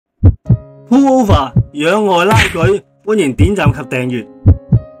Pullover 仰臥拉舉，歡迎點讚及訂閱。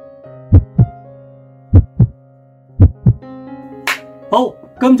好，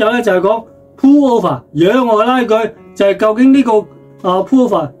今集咧就係講 Pullover 仰臥拉舉，就係究竟呢個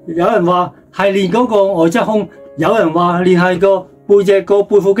Pullover 有人話係練嗰個外側胸，有人話練係個背脊個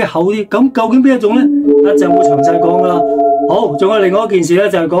背闊肌厚啲，咁究竟邊一種咧？一陣會詳細講噶啦。好，仲有另外一件事咧，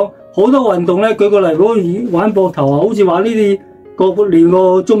就係講好多運動咧，舉個例，如果玩膊頭啊，好似玩呢啲練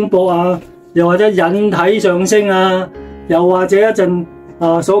個中膊啊，又或者引體上升啊，又或者一陣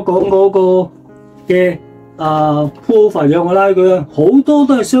所講嗰個嘅Pullover仰臥拉舉啊，好多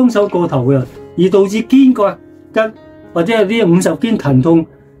都係雙手過頭嘅，而導致肩胛骨或者係啲50肩疼痛。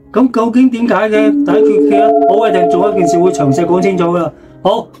咁究竟點解嘅？解決嘅好，一陣仲有一件事會詳細講清楚噶啦。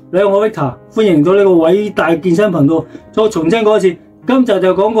好，你好，我 Victor， 歡迎到呢個偉大健身頻道。再重新講一次，今集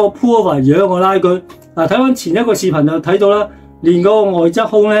就講個 Pullover 仰臥拉舉。睇翻前一個視頻就睇到啦，練嗰個外側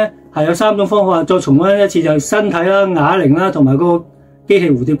胸咧係有3種方法。再重溫一次就係身體啦、啞鈴啦，同埋個機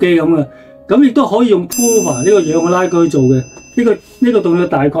器蝴蝶機咁嘅。咁亦都可以用 Pullover 呢個仰臥拉舉做嘅。呢個動作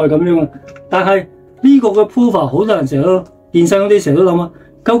大概咁樣啊。但係呢個嘅 Pullover 好多人成日都健身嗰啲成日都諗啊，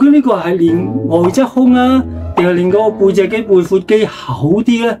究竟呢個係練外側胸啊，定係練個背脊肌、背闊肌厚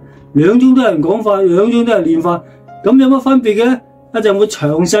啲咧？兩種都有人講法，兩種都係練法，咁有乜分別嘅咧？一陣會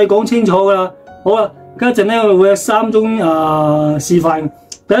詳細講清楚噶啦。好啦，一陣咧我會有3種示範。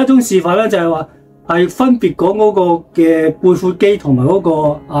第一種示範咧就係話係分別講嗰個嘅背闊肌同埋嗰個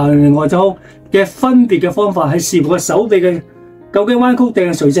外側胸嘅分別嘅方法，係視乎個手臂嘅究竟彎曲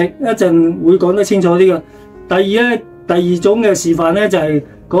定係垂直。一陣會講得清楚啲嘅。第二種嘅示範咧就係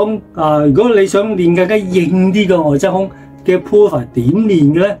講如果你想練更加硬啲嘅外側胸嘅 Pullover 點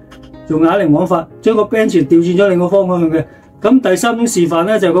練嘅咧？用啞鈴玩法，將個 bench 調轉咗另一個方向嘅。咁第3種示範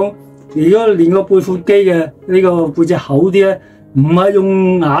咧就係講，如果練個背闊肌嘅呢個背脊厚啲咧，唔係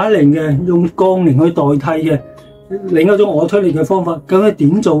用啞鈴嘅，用槓鈴去代替嘅，另一種外推力嘅方法。究竟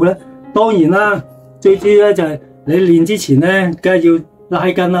點做咧？當然啦，最主要咧就係你練之前咧，梗係要拉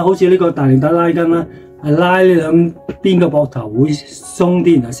筋啦，好似呢個大連帶拉筋啦。係拉呢兩邊嘅膊頭會鬆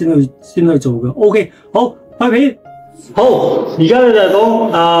啲，然後先去做嘅。OK， 好，開片。好，而家咧就係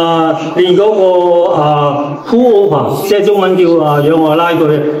講練嗰個Pullover， 即係中文叫仰臥拉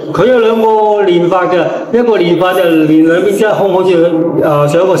舉。佢有2個練法嘅，一個練法就係練兩邊側胸，好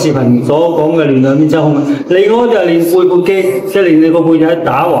似上一個視頻所講嘅練兩邊側胸。另外就係練背闊肌，即係練你個背脊喺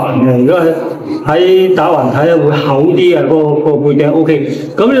打橫嘅。如果喺打橫睇咧會厚啲嘅個背脊。OK，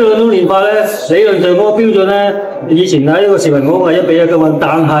 咁呢2種練法咧，理論上嗰個標準咧，以前喺呢個視頻講係1比1嘅嘛，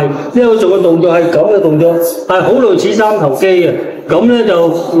但係呢個做嘅動作係咁嘅動作，係好類似三頭肌嘅。咁咧就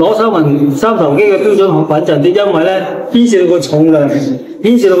攞三頭肌嘅標準好穩陣啲，因為咧牽涉到個重量，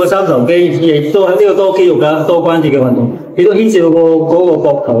牽涉到個三頭肌，亦都係呢個多肌肉㗎，多關節嘅運動，亦都牽涉到嗰個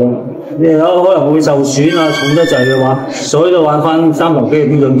膊頭。你有可能會受損啊，重得滯嘅話，所以就玩翻三頭肌嘅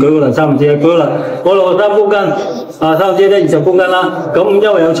標準。舉個例，三分之一，舉個例，我落3公斤，三分之一咧20公斤啦。咁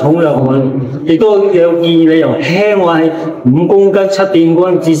因為有重量，亦都有建議你由輕玩起，5公斤、7.5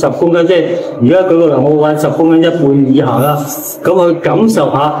公斤至10公斤，即係而家舉個例，我玩10公斤1半以下啦。咁去感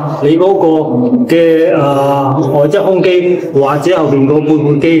受下你嗰個嘅外側胸肌或者後邊個背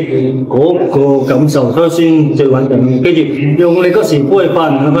闊肌嗰個感受，所以先最穩陣。記住用力嗰時不可以發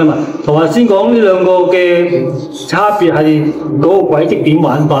唔嘅分物。同埋先講呢2個嘅差別係嗰個軌跡點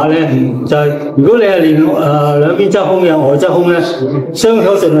玩法咧，就係如果你係練兩邊側胸嘅外側胸咧，雙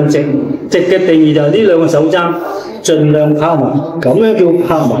手盡量直嘅定義就係呢2個手踭盡量拋埋，咁樣叫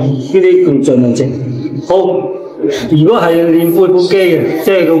拋埋，呢啲叫盡量直。好，如果係練背闊肌嘅，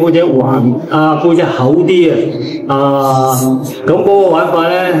即係個背脊橫背脊厚啲嘅咁嗰個玩法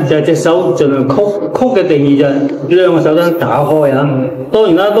咧就係隻手盡量曲嘅定義就係呢2個手踭打開啊。當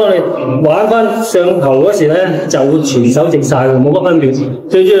然啦，當你玩翻上頭嗰時咧，就會全手直晒嘅，冇乜分別。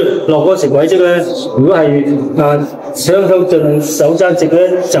最主要落嗰時軌跡咧，如果係雙手盡量手踭直咧，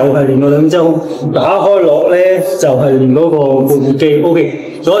就係練個兩邊側胸；打開落咧，就係練嗰個背闊肌。OK，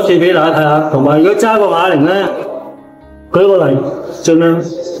 做一次俾大家睇下。同埋如果揸個啞鈴咧，舉個例，盡量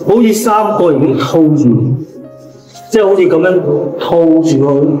好似3個形咁套住，即係好似咁樣套住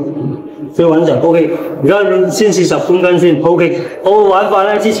佢。最穩陣 ，OK。而家先試10公斤先 ，OK。我個玩法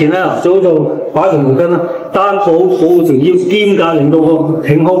咧，之前咧最好做擺條毛巾啦，單保護條腰，兼夾令到個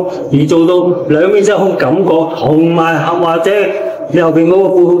挺胸，而做到兩邊側胸感覺，同埋或者你後邊嗰個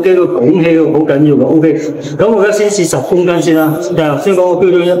背闊肌個拱起好緊要嘅 ，OK。咁我而家先試10公斤先啦，就頭先講個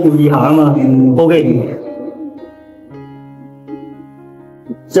標準1半以下啊嘛 ，OK。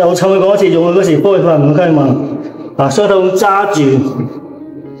就湊佢嗰次用佢嗰時，幫佢發5斤嘛，雙手揸住。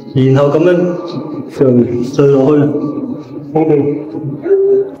然後咁樣墜落去 ，OK。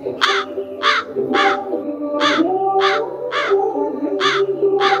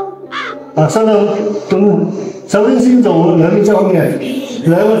收到咁，首先先做兩邊側胸嘅，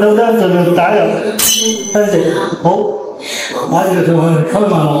兩個手踭盡量打入伸直，好，擺住上去，開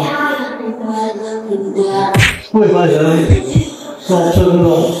慢落，背快上，落進落，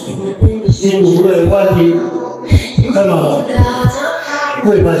肩部嘅關節，開慢落，背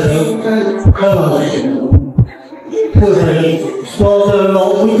快上，開慢落，背快上，落上落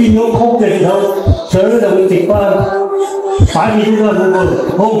會變咗曲嘅，然後上咧就會直翻。擺住中間嗰個，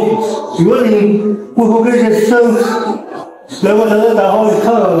好。如果你背闊肌嘅雙兩個手都打開，開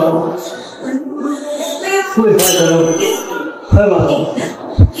慢落，背快上，開慢落，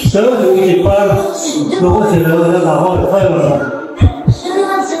上嗰時會直翻，落嗰時兩個手打開，開慢落，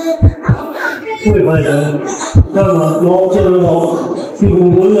背快上，開慢落上落，肩部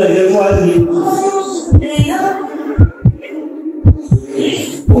本嚟嘅關節，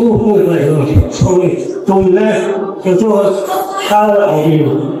背快上，好，做完咧。就將佢靠喺後面。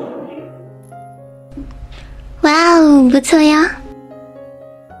哇哦，不錯呀！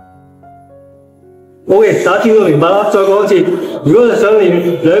 OK， 大家聽到明白啦。再講一次，如果你想練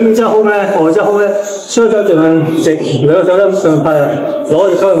兩邊側胸咧、外側胸咧，雙手盡量直，兩個手踭上派攞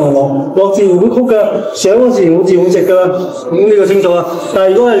住溝落落字會曲㗎，上嗰時冇字會直㗎啦。咁呢個清楚啊。但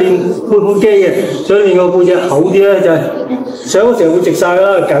係如果係練背闊肌嘅，想練個背脊厚啲咧，就係、上嗰時會直晒㗎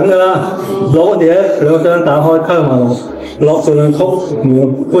啦，緊㗎啦。攞嗰時咧，兩個手踭打開溝落落盡量曲，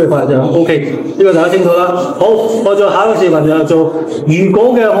背快就 OK。呢個大家清楚啦。好，我再下一個視頻就做。如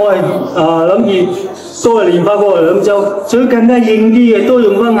果嘅我係諗住。都係練翻嗰個兩周，想更加硬啲嘅，都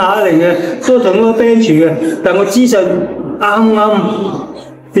用翻啞鈴嘅，都同嗰個 bench 嘅，但個姿勢啱啱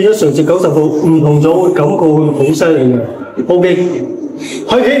變咗垂直90度，唔同咗，會感覺會好犀利嘅。OK，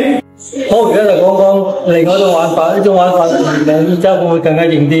 開片。好，而家就講講另外一種玩法，呢種玩法兩邊側會更加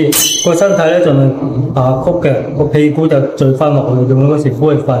硬啲，個身體咧盡量曲嘅，個屁股就墜翻落去，用嗰時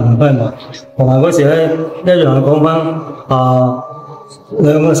呼氣快唔快慢，同埋嗰時咧一樣係講翻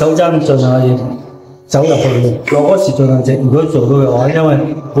兩個手踭盡量走入去落嗰時盡量直，如果做到嘅話，因為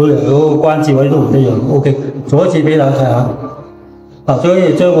每人嗰個關節位都唔一樣。OK， 做一次俾大家睇下。所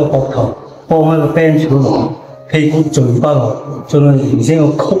以將個膊頭放喺個 bench 嗰度，屁股墜翻落，盡量形成一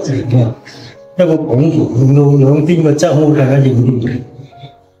個曲形嘅一個拱盤，令到兩邊嘅側胸更加硬啲。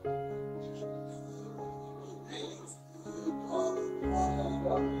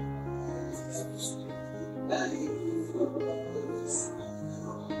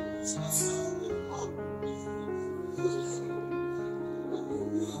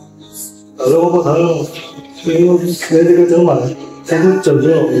兩個膊頭你哋個掌紋整到盡咗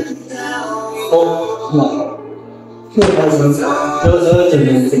落去，好，呢個太上，有個手盡量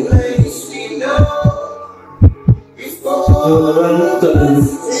直，有個手盡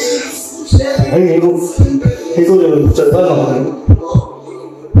喺屁股就盡翻落去。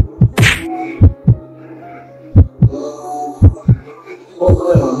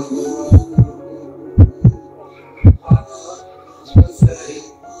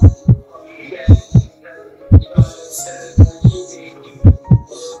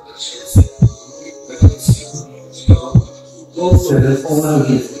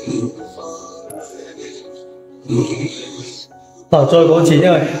再講一次，因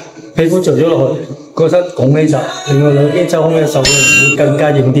為屁股墜咗落去，個身拱起曬，令到兩邊側胸嘅受力會更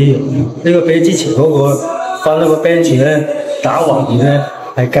加硬啲。呢個比之前嗰個翻到個 bench 咧打橫面咧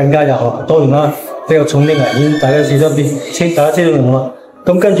係更加有效。當然啦，比較重啲危險，大家小心啲，大家知道明嘛？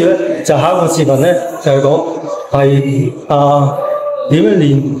咁跟住咧就下一個視頻咧就係講係點樣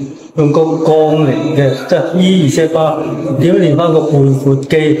練用個槓鈴嘅，即係E28點樣練翻個背闊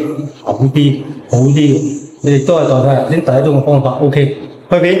肌厚啲、好啲。你哋都係代替頭先第一種嘅方法 ，OK，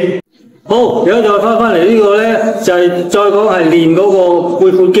 開片。好，而家再翻嚟呢個咧，就係再講係練嗰個背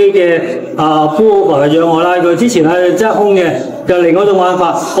闊肌嘅Pullover 嘅仰臥拉舉。之前係側胸嘅，就另外一種玩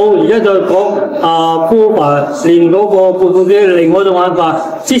法。好，而家再講Pullover 練嗰個背闊肌嘅另外一種玩法。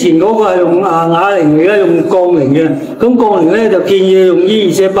之前嗰個係用啞鈴，而家用槓鈴嘅。咁槓鈴咧就建議用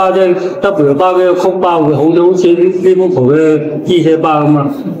E28即係 W 包嘅曲包會好啲，好似呢部圖嘅 E28咁啊。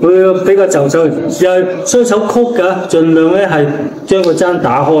佢比較就手，又係雙手曲㗎，盡量咧係將個踭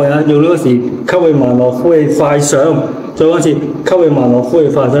打開啊，用嗰時吸氣慢落，呼氣快上。再講一次，吸氣慢落，呼氣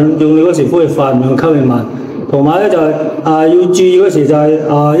快上。用你嗰時呼氣快，唔用吸氣慢。同埋咧就係要注意嗰時就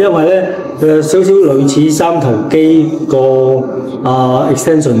係因為咧少少類似三頭肌個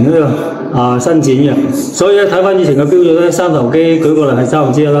extension 嗰個伸展嘅，所以咧睇翻以前嘅標準咧，三頭肌舉個例係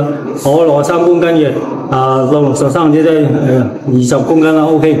1/3啦，我落3公斤嘅落13即係20公斤啦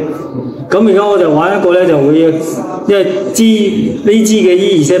 ，OK。咁而家我就玩一個咧就會因為呢支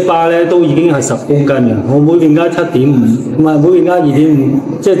嘅228咧都已經係10公斤嘅，我每邊加7.5，唔係每邊加2.5，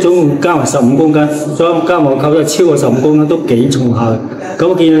即係總共加埋15公斤，所以加埋扣咗超過15公斤，都幾重下嘅。咁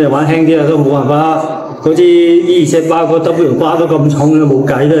我見你哋玩輕啲啊，都冇辦法啦。嗰支228個 W 巴都咁重嘅，冇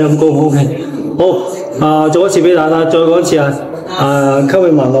計啦，陰公 OK。好做一次俾大家，再講一次啊！吸氣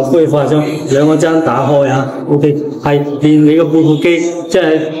慢落，呼氣放鬆，兩個踭打開啊 ！OK， 係練你個背闊肌，即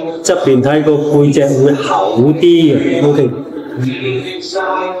係側邊睇個背脊會厚啲嘅 ，OK。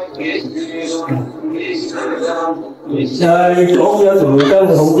講有條毛巾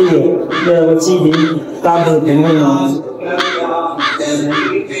會好啲嘅，因為個支點擔佢頂起嘛。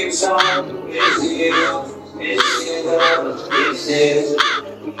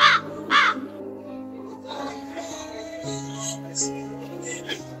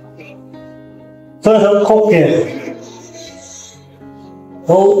雙手曲嘅，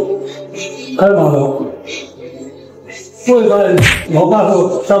好，吸慢落，呼氣快，攞翻個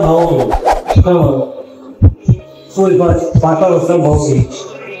心口邊，吸慢落，呼氣快，擺翻個心口邊。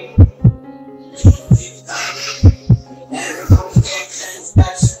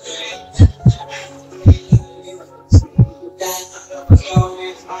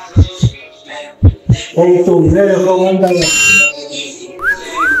好，做完呢就降溫燈啦。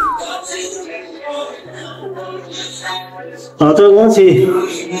再講一次，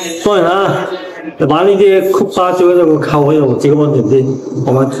當然啦，玩呢啲曲巴咗一個扣喺度，自己安全啲，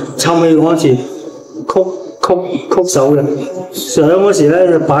同埋抽尾講一次，曲手嘅，上嗰時咧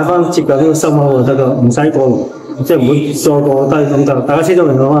就擺翻接近呢個心口就得㗎，唔使過龍，即係唔會再過低咁就，大家清楚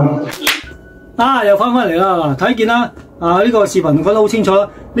明白嗎？又翻嚟啦，睇見啦，呢個視頻分得好清楚啦，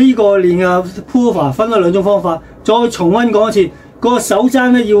呢個練嘅 Pullover 分咗2種方法，再重溫講一次，個手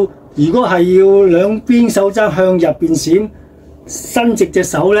踭咧要，如果係要兩邊手踭向入邊閃。伸直隻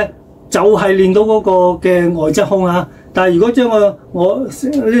手咧，就係練到嗰個嘅外側胸啊！但係如果將我呢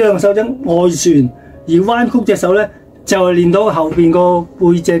兩個手踭外旋而彎曲隻手咧，就係練到後邊個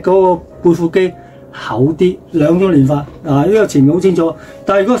背脊嗰個背闊肌厚啲。兩種練法呢個前面好清楚。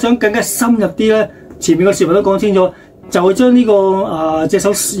但係如果想更加深入啲咧，前面個視頻都講清楚，就係將呢個隻手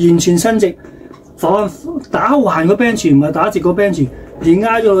完全伸直，打橫個 bench 唔係打直個 bench， 而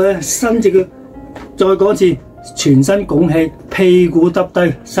挨咗佢伸直佢。再講一次。全身拱起，屁股耷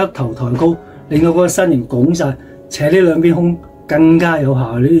低，膝頭抬高，令到嗰個身形拱晒，扯呢兩邊胸更加有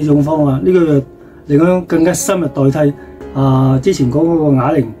效。呢種方法，呢個令佢更加深入代替之前講嗰個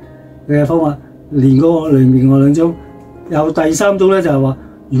啞鈴嘅方法，練嗰個另外2種。有第3種咧就係話，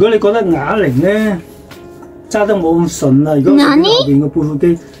如果你覺得啞鈴咧揸得冇咁順啦，如果後邊個背闊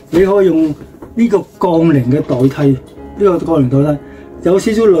肌，你可以用呢個槓鈴嘅代替，呢個槓鈴代替，有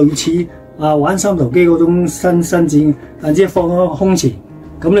少少類似。玩三頭肌嗰種伸展，但只係放喺胸前，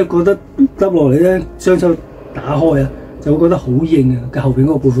咁你覺得耷落嚟咧，雙手打開就會覺得好硬啊！後邊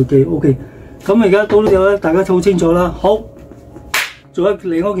嗰個背闊肌 OK。咁而家到呢度咧，大家好清楚啦。好，做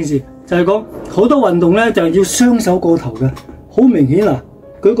另一件事就係講好多運動咧，就係要雙手過頭嘅，好明顯啦。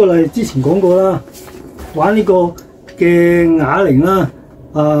舉個例，之前講過啦，玩呢個嘅啞鈴啦，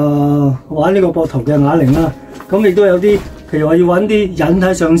玩呢個膊頭嘅啞鈴啦，咁亦都有啲。譬如話要揾啲引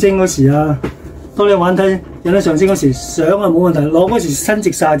體上升嗰時啊，當你玩引體上升嗰時，上冇問題，落嗰時伸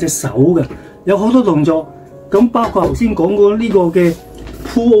直晒隻手嘅，有好多動作。咁包括頭先講過呢個嘅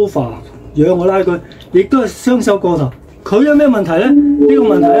Pullover 仰臥拉舉，亦都係雙手過頭。佢有咩問題咧？呢個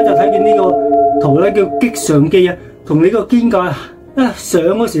問題咧就睇見呢個圖咧叫棘上肌啊，同你個肩胛一上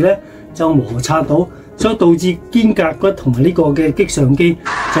嗰時咧就摩擦到，所以導致肩胛骨同埋呢個嘅棘上肌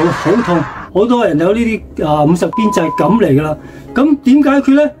就會好痛。好多人有呢啲50肩就係咁嚟㗎啦。咁點解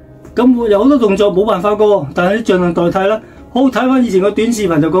決咧？咁有好多動作冇辦法過，但係你盡量代替啦。好，睇翻以前個短視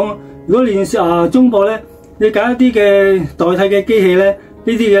頻就講，如果練中膊咧，你揀一啲嘅代替嘅機器咧，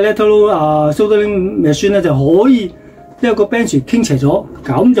呢啲嘅 lateral shouldering machine 咧就可以一個 bench 傾斜咗，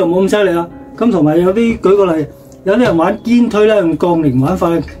咁就冇咁犀利啦。咁同埋有啲舉個例，有啲人玩肩推咧，用槓鈴玩法，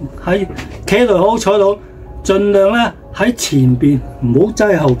喺企喺度好坐到，盡量咧喺前邊，唔好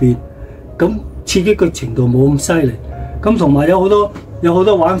擠喺後邊。咁刺激嘅程度冇咁犀利，咁同埋有好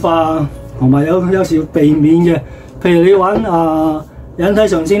多玩法，同埋有時要避免嘅，譬如你玩引體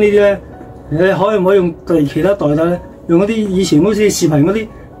上升呢啲咧，你可唔可以用其他代替咧？用嗰啲以前好似視頻嗰啲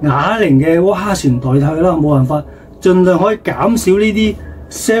啞鈴嘅划船代替啦，冇辦法，盡量可以減少呢啲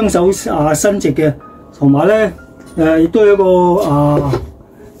雙手伸直嘅，同埋咧亦都有一個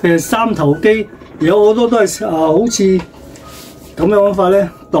譬如三頭肌，有好多都係好似咁嘅方法咧。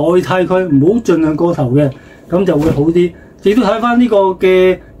代替佢，唔好盡量過頭嘅，咁就會好啲。亦都睇翻呢個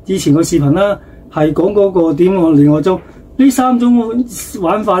嘅以前個視頻啦，係講嗰個點練外側。呢3種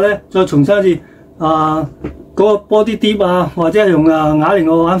玩法咧，再重申一次，嗰個 body dip 啊，或者係用啞鈴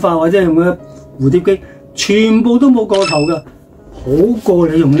嘅玩法，或者係用嘅蝴蝶機，全部都冇過頭㗎，好過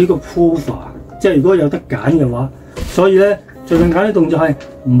你用呢個 Pullover。即係如果有得揀嘅話，所以咧盡量揀啲動作係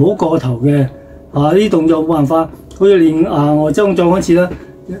唔好過頭嘅。呢啲動作冇辦法，好似練外側胸嗰次咧，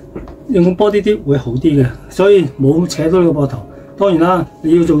用 body dip 會好啲嘅，所以冇扯到呢個膊頭。當然啦，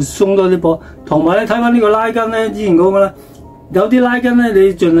你要做鬆多啲膊，同埋咧睇翻呢個拉筋咧，之前講過啦，有啲拉筋咧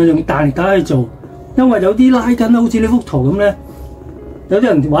你盡量用大力打去做，因為有啲拉筋咧好似呢幅圖咁咧，有啲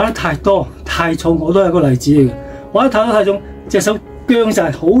人玩得太多太重，我都係個例子嚟嘅，玩得太重，隻手僵晒，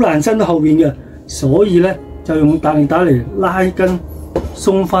好難伸到後面嘅，所以咧就用大力打嚟拉筋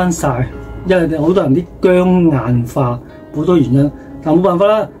鬆翻晒，因為好多人啲僵硬化好多原因，但冇辦法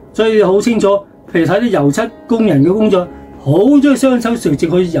啦，所以好清楚，譬如睇啲油漆工人嘅工作。好中意雙手垂直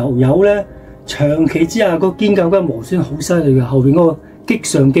去油油咧，長期之下個肩胛骨磨損好犀利嘅，後邊嗰個棘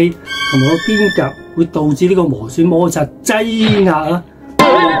上肌同埋個肩胛會導致呢個磨損摩擦擠壓啊，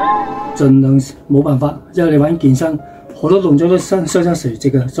盡量冇辦法，因為你玩健身好多動作都雙手垂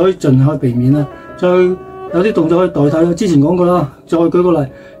直嘅，所以盡量可以避免啦。再有啲動作可以代替，之前講過啦，再舉個例，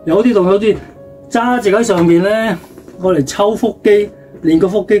有啲動作好似揸直喺上面咧，我嚟抽腹肌練個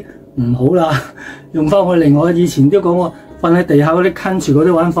腹肌唔好啦，用翻我另外以前都講過。瞓喺地下嗰啲坑住嗰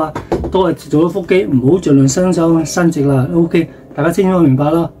啲玩法，都係做咗腹肌，唔好盡量伸手伸直啦。OK， 大家清楚明白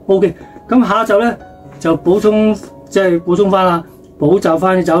啦。OK， 咁下一集咧就補充翻啦，補習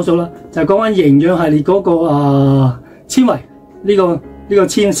翻啲找數啦，就係講緊營養系列嗰個纖維，呢個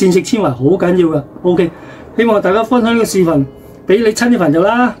膳食纖維好緊要嘅。OK， 希望大家分享呢個視頻俾你親啲朋友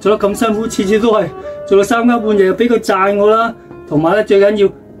啦，做得咁辛苦，次次都係做到3更半夜，俾佢讚我啦，同埋咧最緊要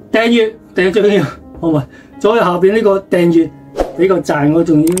訂閱最緊要，好唔好？左右下邊呢個訂閱俾個讚我，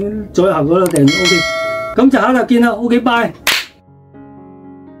仲要左右下嗰度訂閱 OK， 咁就下一集見啦 OK， 拜。